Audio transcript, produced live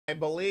I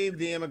believe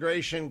the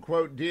immigration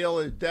quote deal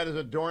is dead as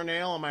a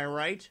doornail. Am I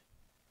right?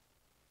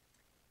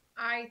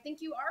 I think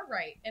you are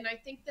right. And I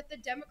think that the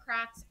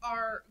Democrats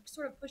are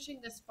sort of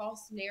pushing this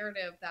false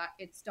narrative that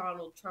it's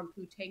Donald Trump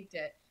who tanked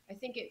it. I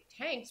think it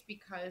tanked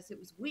because it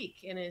was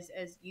weak. And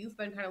as you've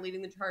been kind of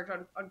leading the charge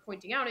on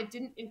pointing out, it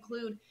didn't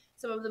include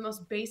some of the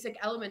most basic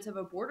elements of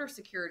a border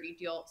security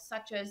deal,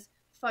 such as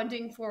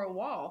funding for a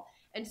wall.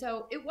 And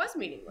so it was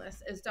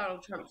meaningless, as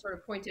Donald Trump sort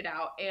of pointed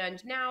out.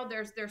 And now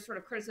there's sort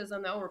of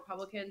criticism that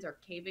Republicans are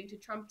caving to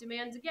Trump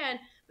demands again.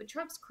 But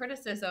Trump's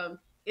criticism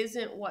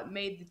isn't what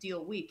made the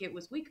deal weak. It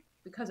was weak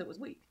because it was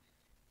weak.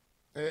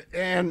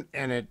 And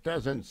it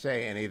doesn't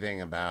say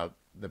anything about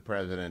the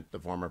president, the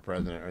former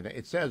president, or anything.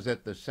 It says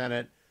that the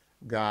Senate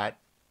got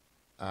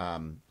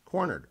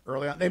cornered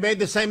early on. They made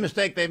the same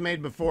mistake they've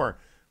made before,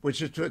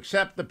 which is to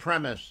accept the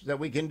premise that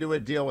we can do a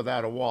deal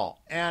without a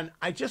wall. And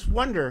I just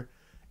wonder,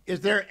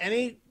 is there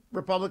any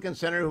Republican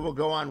senator who will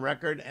go on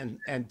record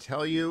and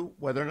tell you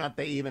whether or not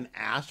they even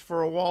asked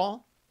for a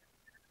wall?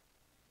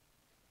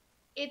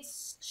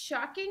 It's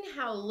shocking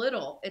how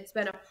little it's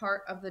been a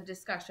part of the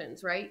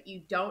discussions, right?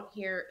 You don't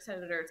hear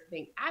senators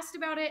being asked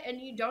about it, and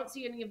you don't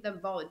see any of them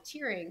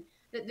volunteering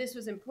that this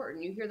was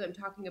important. You hear them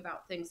talking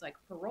about things like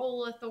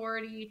parole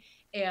authority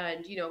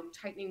and,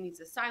 tightening these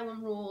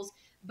asylum rules.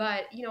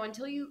 But,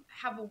 until you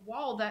have a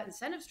wall, that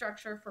incentive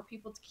structure for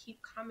people to keep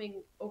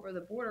coming over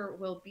the border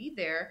will be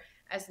there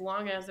as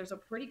long as there's a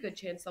pretty good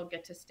chance they'll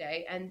get to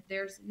stay. And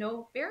there's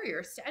no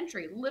barriers to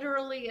entry,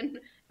 literally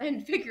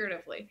and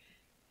figuratively.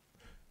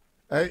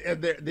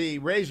 The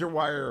razor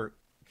wire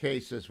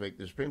case this week,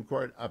 the Supreme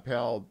Court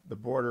upheld the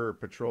Border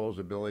Patrol's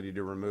ability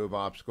to remove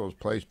obstacles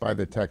placed by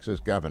the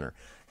Texas governor.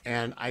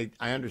 And I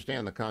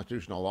understand the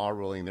constitutional law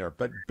ruling there,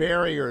 but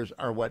barriers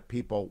are what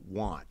people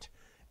want.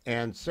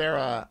 And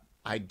Sarah,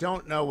 I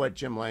don't know what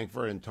Jim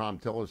Langford and Tom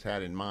Tillis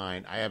had in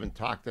mind. I haven't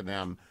talked to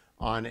them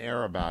on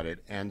air about it.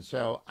 And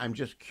so I'm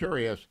just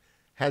curious,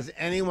 has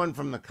anyone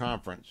from the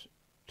conference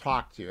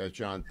talked to you, as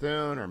John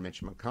Thune or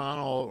Mitch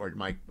McConnell or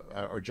Mike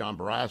or John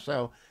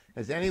Barrasso?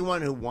 Has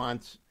anyone who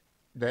wants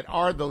that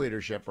are the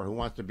leadership or who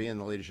wants to be in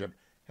the leadership,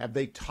 have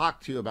they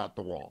talked to you about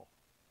the wall?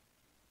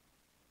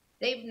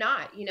 They've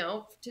not,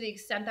 to the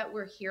extent that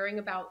we're hearing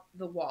about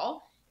the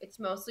wall, it's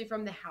mostly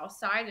from the House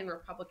side and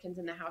Republicans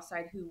in the House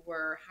side who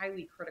were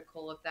highly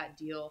critical of that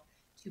deal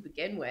to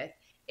begin with.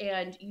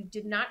 And you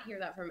did not hear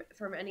that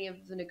from any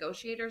of the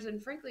negotiators,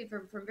 and frankly,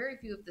 from very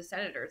few of the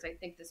senators. I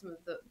think that some of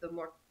the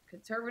more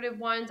conservative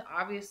ones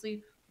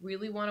obviously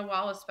really want a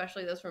wall,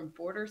 especially those from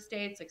border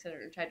states like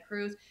Senator Ted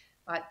Cruz,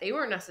 but they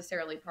weren't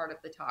necessarily part of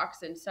the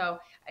talks. And so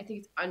I think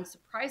it's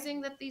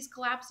unsurprising that these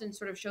collapsed, and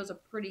sort of shows a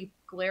pretty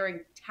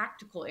glaring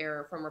tactical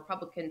error from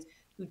Republicans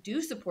who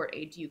do support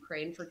aid to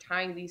Ukraine for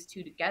tying these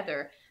two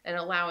together and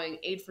allowing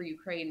aid for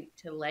Ukraine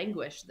to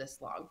languish this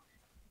long.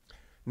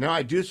 Now,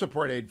 I do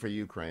support aid for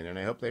Ukraine, and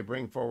I hope they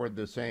bring forward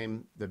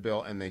the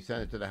bill, and they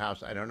send it to the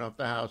House. I don't know if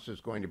the House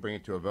is going to bring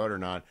it to a vote or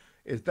not.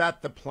 Is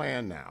that the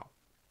plan now?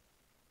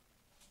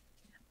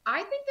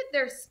 I think that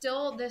there's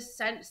still this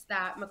sense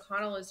that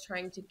McConnell is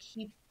trying to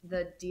keep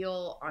the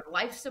deal on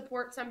life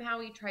support somehow.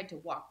 He tried to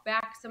walk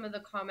back some of the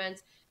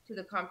comments to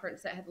the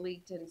conference that had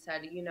leaked and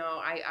said,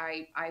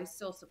 I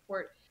still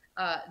support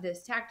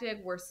this tactic.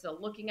 We're still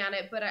looking at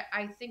it. But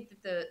I think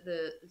that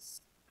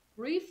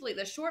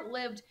the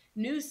short-lived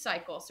news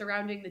cycle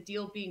surrounding the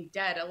deal being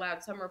dead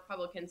allowed some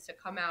Republicans to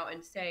come out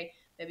and say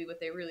maybe what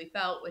they really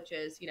felt, which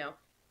is,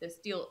 this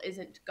deal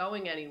isn't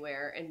going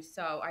anywhere. And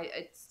so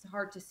it's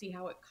hard to see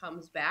how it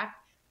comes back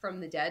from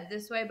the dead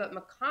this way. But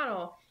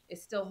McConnell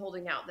is still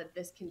holding out that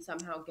this can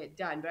somehow get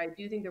done. But I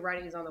do think the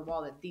writing is on the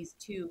wall that these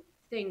two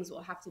things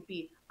will have to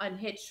be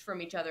unhitched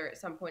from each other at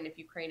some point if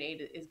Ukraine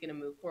aid is going to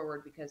move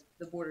forward, because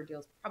the border deal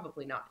is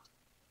probably not.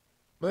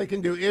 Well, they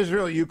can do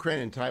Israel, Ukraine,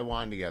 and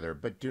Taiwan together,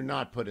 but do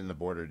not put in the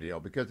border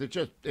deal because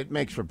it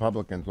makes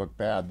Republicans look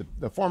bad.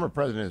 The former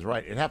president is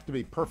right; it have to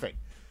be perfect.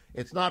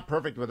 It's not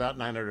perfect without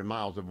 900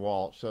 miles of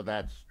wall, so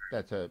that's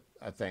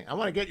a thing. I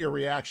want to get your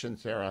reaction,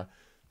 Sarah,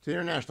 to the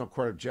International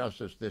Court of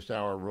Justice this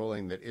hour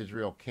ruling that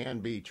Israel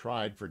can be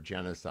tried for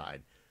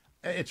genocide.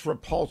 It's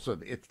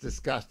repulsive. It's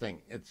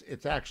disgusting.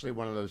 It's actually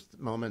one of those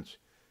moments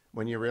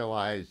when you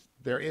realize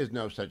there is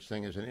no such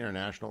thing as an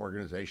international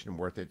organization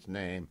worth its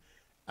name.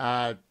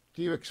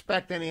 Do you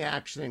expect any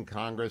action in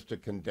Congress to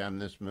condemn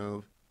this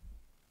move?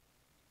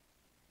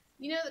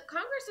 The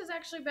Congress has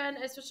actually been,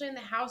 especially in the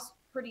House,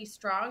 pretty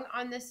strong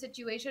on this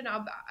situation.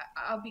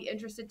 I'll be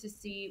interested to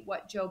see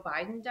what Joe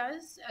Biden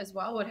does as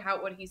well,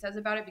 what he says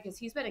about it, because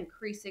he's been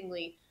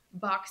increasingly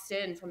boxed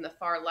in from the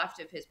far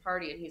left of his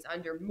party, and he's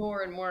under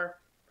more and more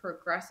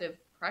progressive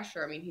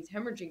pressure. I mean, he's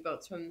hemorrhaging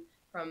votes from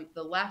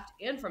the left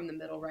and from the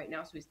middle right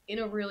now, so he's in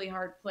a really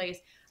hard place.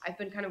 I've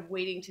been kind of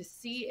waiting to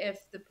see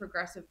if the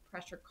progressive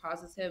pressure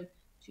causes him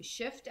to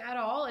shift at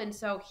all, and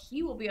so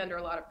he will be under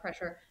a lot of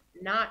pressure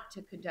not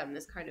to condemn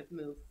this kind of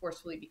move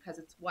forcefully, because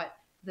it's what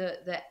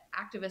the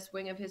activist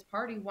wing of his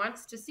party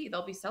wants to see.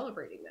 They'll be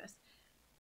celebrating this.